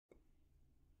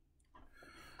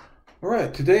All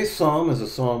right, today's psalm is a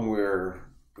psalm we're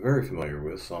very familiar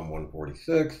with, Psalm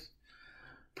 146.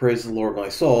 Praise the Lord, my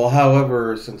soul.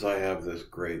 However, since I have this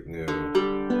great new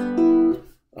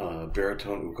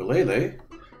baritone ukulele,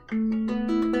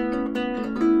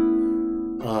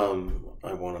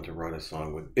 I wanted to write a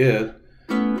song with it,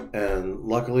 and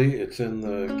luckily it's in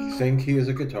the same key as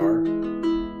a guitar.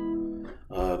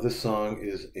 This song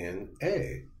is in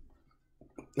A,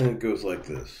 and it goes like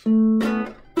this.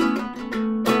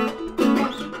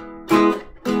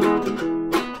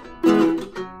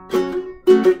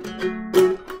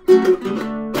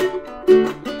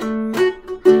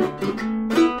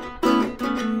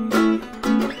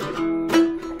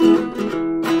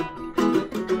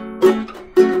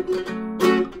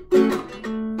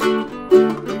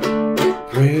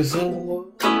 Praise the Lord,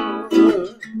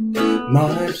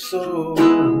 my soul,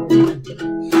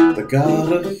 the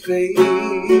God of faith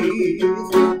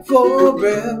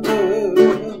forever.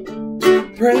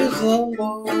 Praise the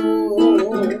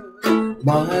Lord,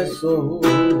 my soul,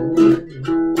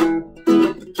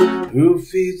 who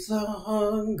feeds the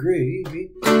hungry,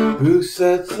 who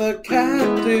sets the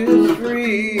captives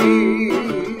free.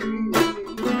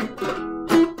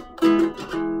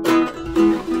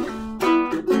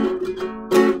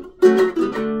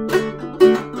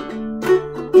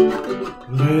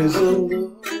 Praise the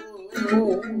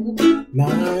Lord,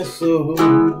 my soul,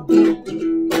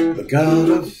 the God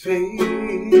of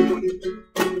faith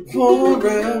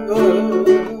forever.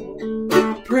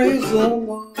 Praise the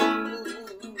Lord,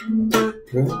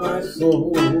 my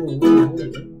soul,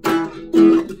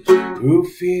 who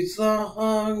feeds the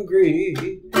hungry,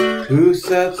 who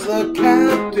sets the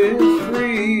captives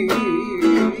free.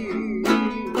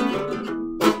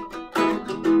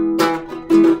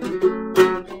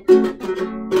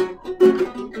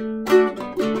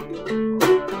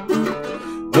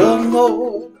 The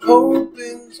Lord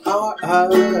opens our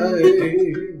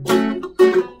eyes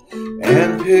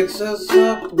and picks us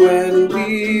up when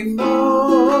we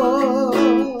fall.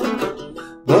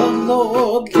 The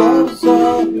Lord loves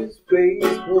all His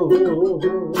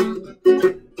faithful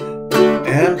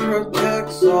and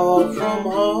protects all from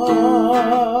harm.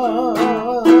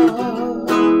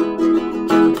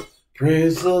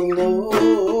 Praise the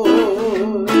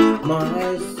Lord,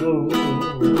 my soul,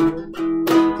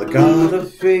 the God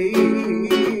of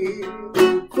faith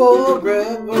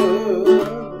forever.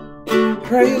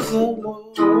 Praise the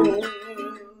Lord,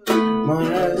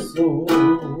 my soul,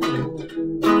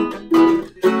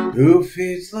 who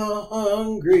feeds the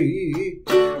hungry,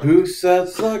 who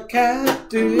sets the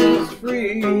captives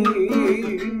free.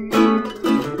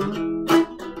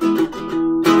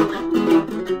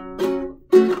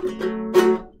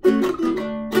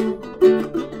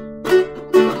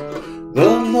 The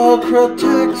Lord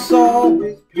protects all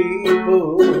His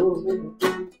people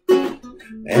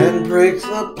and breaks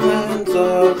the plans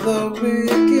of the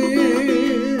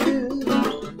wicked,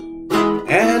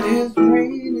 and His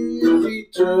reign is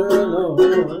eternal.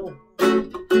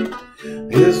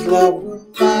 His love will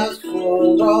last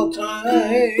for all time.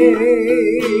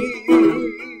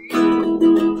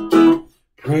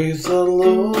 Praise the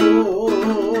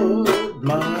Lord,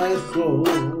 my soul,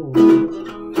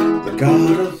 the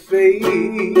God of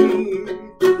faith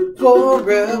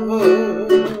forever.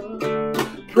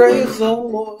 Praise the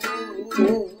Lord,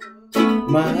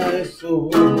 my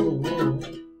soul,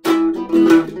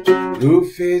 who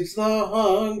feeds the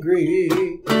hungry,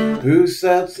 who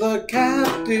sets the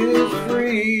captives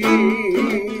free.